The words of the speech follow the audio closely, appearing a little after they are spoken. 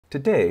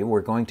Today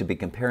we're going to be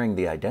comparing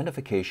the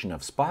identification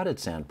of spotted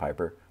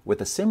sandpiper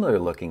with a similar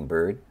looking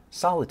bird,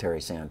 solitary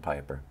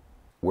sandpiper.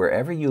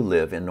 Wherever you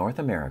live in North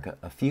America,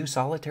 a few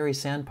solitary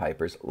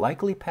sandpipers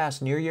likely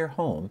pass near your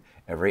home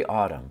every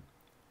autumn.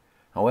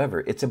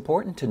 However, it's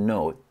important to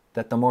note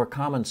that the more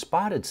common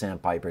spotted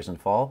sandpipers in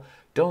fall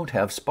don't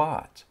have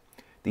spots.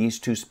 These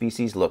two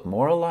species look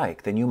more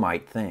alike than you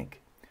might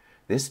think.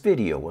 This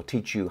video will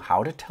teach you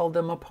how to tell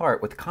them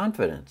apart with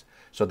confidence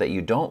so that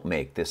you don't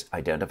make this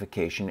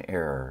identification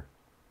error.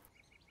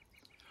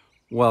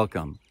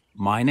 Welcome.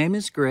 My name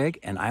is Greg,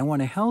 and I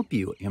want to help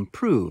you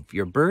improve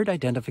your bird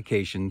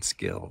identification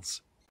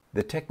skills.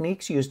 The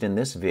techniques used in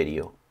this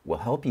video will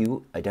help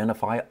you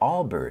identify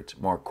all birds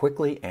more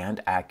quickly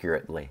and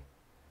accurately.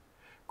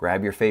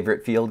 Grab your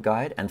favorite field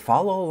guide and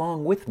follow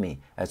along with me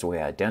as we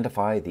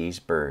identify these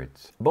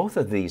birds. Both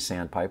of these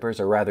sandpipers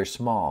are rather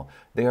small.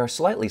 They are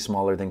slightly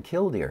smaller than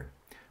killdeer,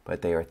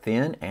 but they are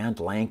thin and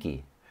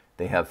lanky.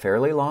 They have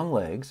fairly long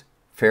legs,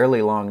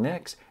 fairly long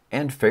necks,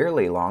 and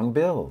fairly long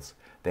bills.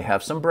 They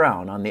have some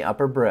brown on the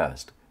upper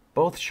breast.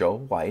 Both show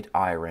white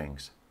eye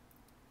rings.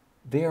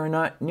 They are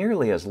not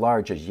nearly as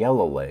large as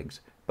yellowlegs,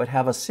 but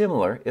have a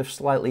similar, if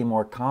slightly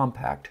more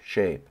compact,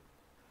 shape.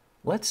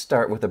 Let's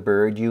start with a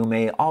bird you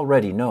may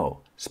already know,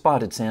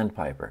 spotted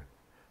sandpiper.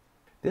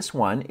 This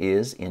one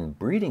is in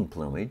breeding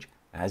plumage,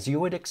 as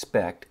you would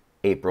expect,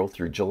 April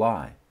through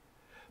July.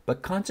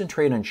 But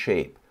concentrate on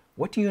shape.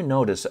 What do you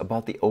notice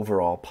about the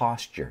overall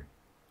posture?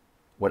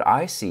 What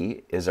I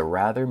see is a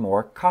rather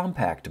more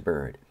compact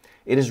bird.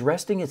 It is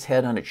resting its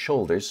head on its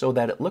shoulders so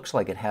that it looks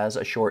like it has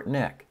a short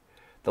neck.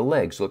 The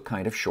legs look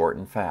kind of short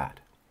and fat.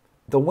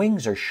 The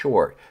wings are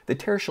short. The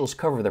tertials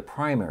cover the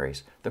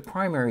primaries. The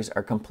primaries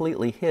are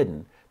completely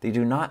hidden. They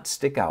do not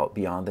stick out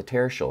beyond the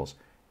tertials.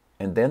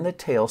 And then the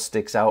tail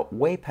sticks out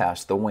way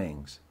past the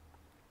wings.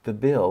 The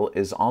bill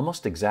is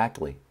almost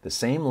exactly the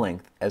same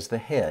length as the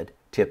head,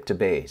 tip to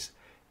base.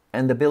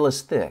 And the bill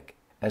is thick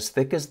as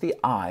the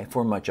eye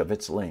for much of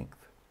its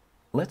length.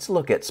 Let's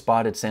look at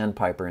spotted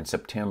sandpiper in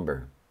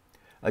September.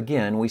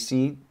 Again, we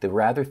see the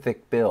rather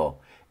thick bill.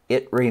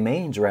 It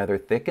remains rather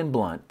thick and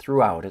blunt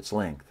throughout its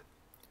length.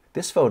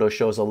 This photo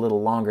shows a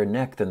little longer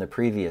neck than the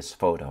previous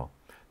photo.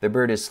 The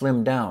bird is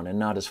slimmed down and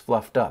not as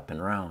fluffed up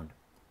and round.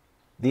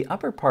 The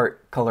upper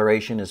part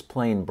coloration is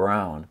plain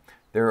brown.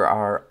 There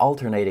are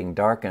alternating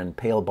dark and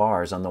pale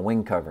bars on the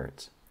wing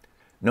coverts.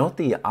 Note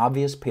the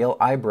obvious pale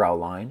eyebrow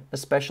line,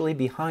 especially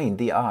behind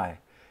the eye.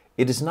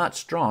 It is not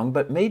strong,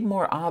 but made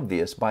more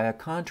obvious by a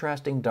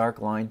contrasting dark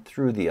line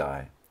through the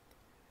eye.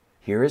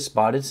 Here is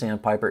spotted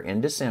sandpiper in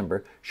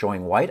December,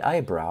 showing white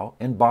eyebrow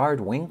and barred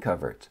wing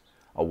coverts.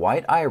 A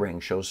white eye ring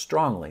shows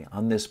strongly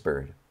on this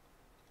bird.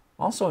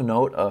 Also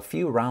note a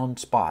few round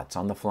spots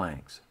on the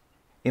flanks.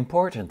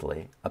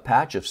 Importantly, a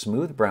patch of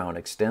smooth brown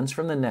extends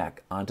from the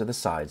neck onto the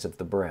sides of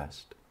the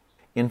breast.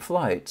 In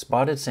flight,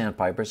 spotted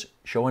sandpipers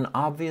show an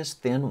obvious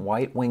thin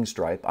white wing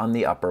stripe on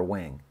the upper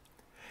wing.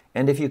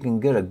 And if you can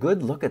get a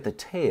good look at the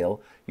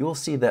tail, you will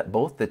see that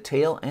both the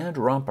tail and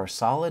rump are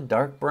solid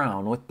dark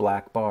brown with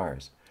black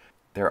bars.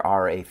 There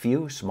are a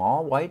few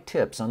small white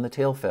tips on the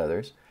tail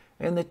feathers,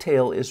 and the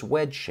tail is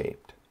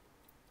wedge-shaped.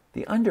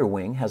 The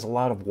underwing has a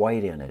lot of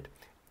white in it.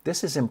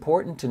 This is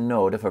important to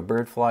note if a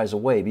bird flies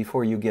away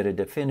before you get a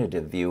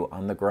definitive view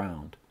on the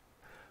ground.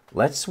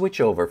 Let's switch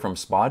over from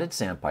spotted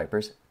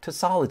sandpipers to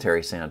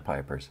solitary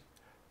sandpipers.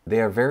 They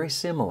are very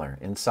similar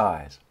in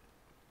size.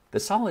 The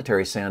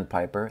solitary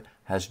sandpiper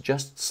has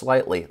just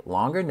slightly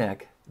longer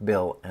neck,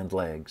 bill, and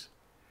legs.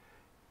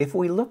 If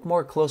we look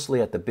more closely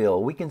at the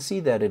bill, we can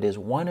see that it is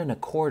 1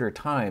 1/4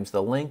 times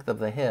the length of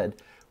the head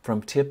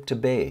from tip to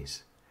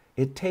base.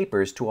 It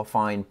tapers to a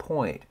fine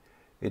point.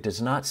 It does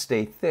not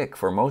stay thick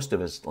for most of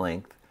its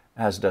length,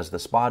 as does the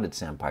spotted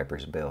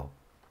sandpiper's bill.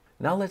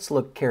 Now let's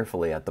look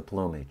carefully at the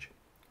plumage.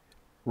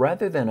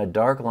 Rather than a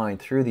dark line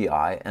through the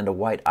eye and a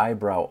white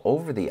eyebrow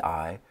over the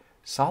eye,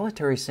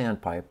 solitary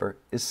sandpiper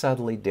is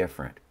subtly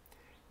different.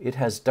 It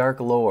has dark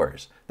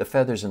lores, the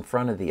feathers in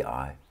front of the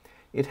eye.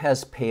 It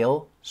has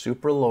pale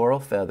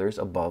supraloral feathers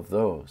above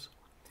those.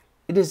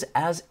 It is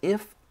as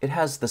if it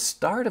has the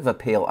start of a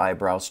pale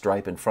eyebrow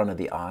stripe in front of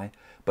the eye,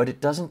 but it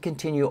doesn't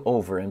continue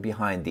over and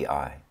behind the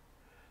eye.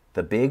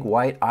 The big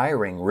white eye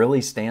ring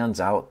really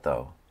stands out,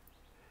 though.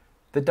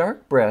 The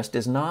dark breast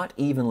is not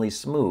evenly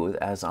smooth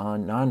as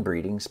on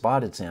non-breeding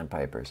spotted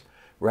sandpipers.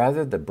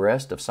 Rather, the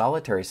breast of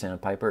solitary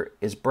sandpiper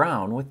is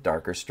brown with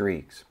darker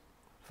streaks.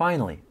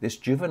 Finally, this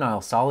juvenile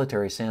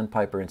solitary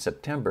sandpiper in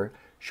September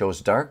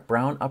shows dark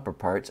brown upper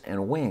parts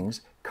and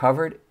wings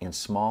covered in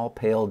small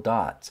pale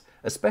dots,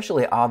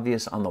 especially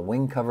obvious on the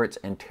wing coverts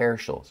and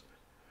tertials.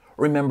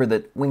 Remember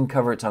that wing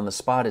coverts on the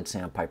spotted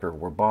sandpiper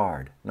were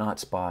barred, not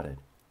spotted.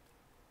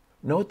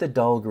 Note the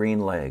dull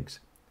green legs.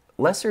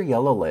 Lesser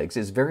yellow legs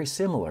is very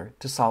similar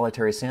to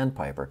solitary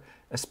sandpiper,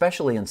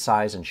 especially in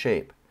size and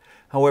shape.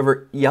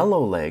 However,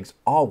 yellow legs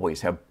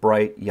always have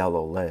bright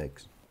yellow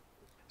legs.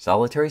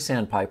 Solitary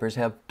sandpipers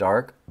have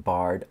dark,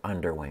 barred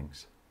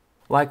underwings.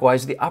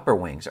 Likewise, the upper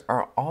wings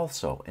are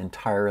also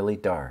entirely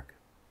dark.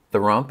 The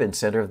rump and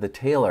center of the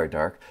tail are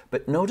dark,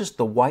 but notice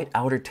the white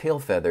outer tail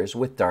feathers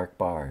with dark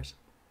bars.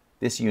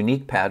 This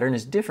unique pattern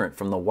is different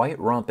from the white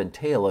rump and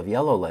tail of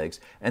yellowlegs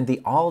and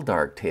the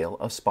all-dark tail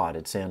of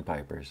spotted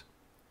sandpipers.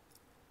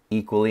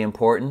 Equally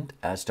important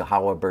as to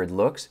how a bird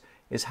looks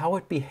is how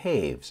it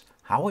behaves,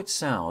 how it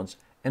sounds,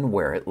 and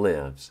where it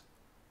lives.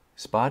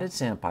 Spotted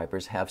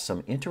sandpipers have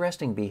some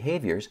interesting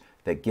behaviors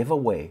that give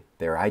away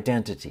their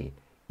identity,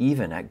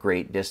 even at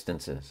great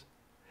distances.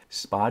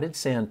 Spotted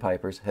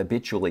sandpipers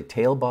habitually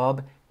tail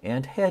bob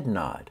and head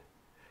nod.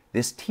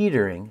 This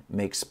teetering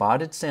makes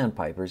spotted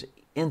sandpipers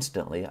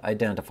instantly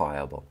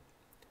identifiable.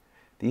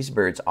 These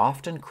birds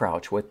often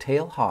crouch with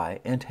tail high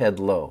and head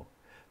low.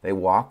 They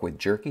walk with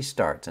jerky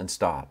starts and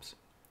stops.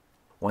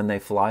 When they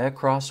fly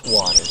across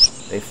water,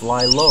 they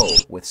fly low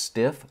with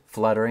stiff,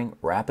 fluttering,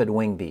 rapid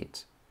wing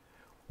beats.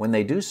 When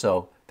they do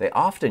so, they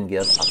often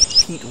give a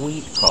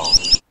peet-weet call.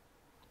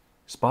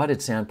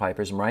 Spotted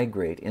sandpipers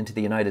migrate into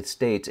the United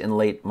States in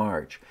late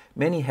March.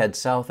 Many head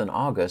south in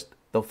August,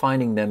 though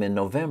finding them in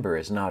November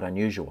is not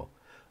unusual.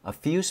 A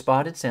few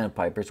spotted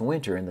sandpipers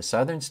winter in the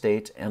southern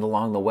states and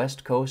along the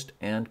west coast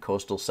and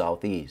coastal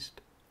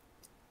southeast.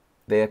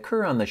 They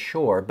occur on the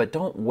shore but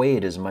don't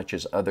wade as much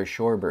as other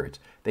shorebirds.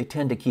 They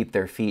tend to keep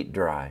their feet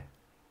dry.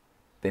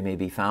 They may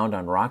be found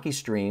on rocky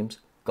streams,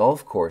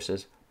 golf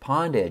courses,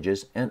 pond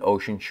edges, and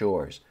ocean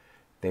shores.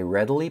 They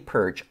readily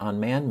perch on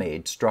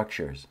man-made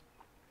structures.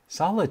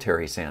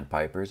 Solitary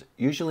sandpipers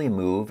usually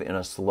move in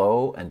a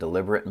slow and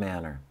deliberate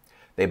manner.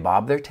 They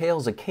bob their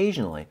tails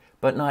occasionally,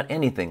 but not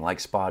anything like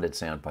spotted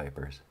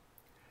sandpipers.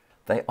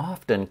 They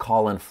often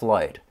call in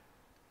flight.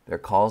 Their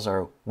calls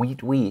are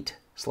weet-weet,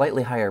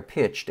 slightly higher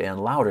pitched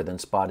and louder than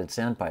spotted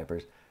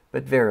sandpipers,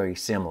 but very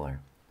similar.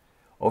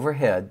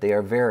 Overhead, they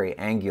are very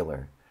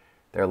angular.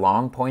 Their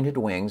long pointed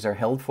wings are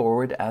held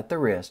forward at the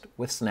wrist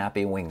with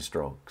snappy wing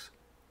strokes.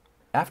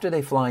 After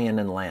they fly in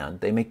and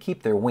land, they may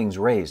keep their wings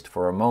raised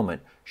for a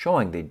moment,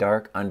 showing the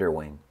dark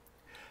underwing.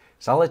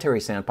 Solitary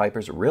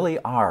sandpipers really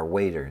are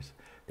waders.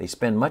 They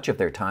spend much of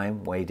their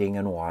time wading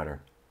in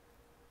water.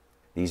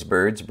 These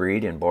birds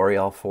breed in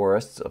boreal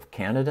forests of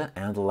Canada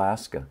and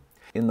Alaska.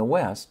 In the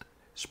West,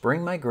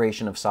 spring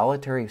migration of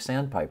solitary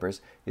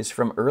sandpipers is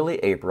from early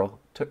April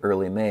to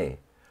early May.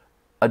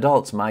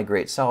 Adults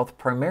migrate south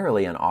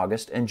primarily in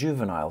August and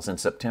juveniles in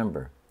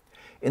September.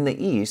 In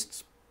the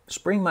East,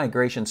 spring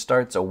migration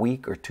starts a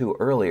week or two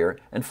earlier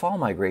and fall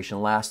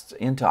migration lasts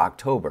into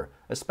October,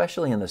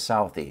 especially in the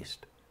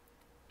southeast.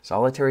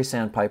 Solitary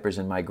sandpipers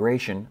in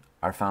migration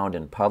are found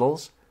in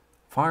puddles,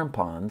 farm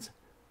ponds,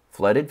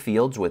 flooded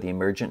fields with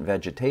emergent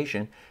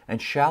vegetation,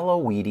 and shallow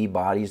weedy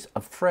bodies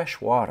of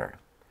fresh water.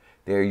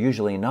 They are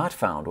usually not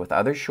found with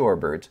other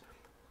shorebirds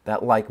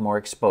that like more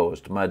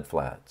exposed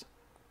mudflats.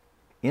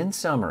 In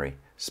summary,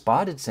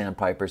 spotted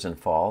sandpipers in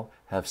fall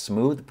have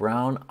smooth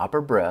brown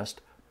upper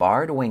breast,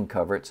 barred wing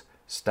coverts,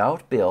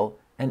 stout bill,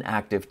 and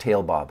active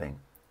tail bobbing.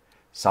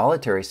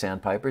 Solitary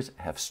sandpipers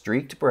have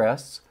streaked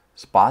breasts,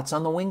 spots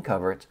on the wing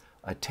coverts,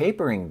 a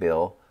tapering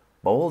bill,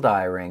 bold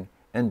eye-ring,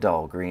 and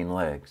dull green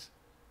legs.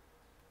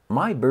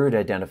 My bird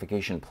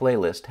identification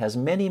playlist has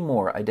many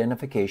more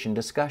identification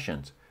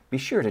discussions. Be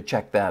sure to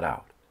check that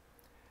out.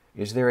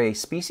 Is there a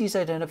species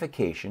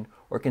identification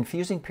or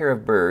confusing pair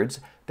of birds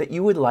that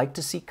you would like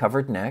to see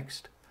covered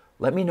next?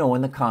 Let me know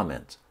in the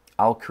comments.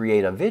 I'll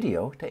create a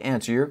video to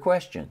answer your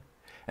question.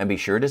 And be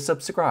sure to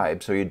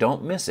subscribe so you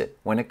don't miss it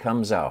when it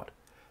comes out.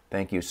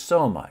 Thank you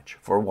so much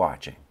for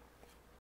watching.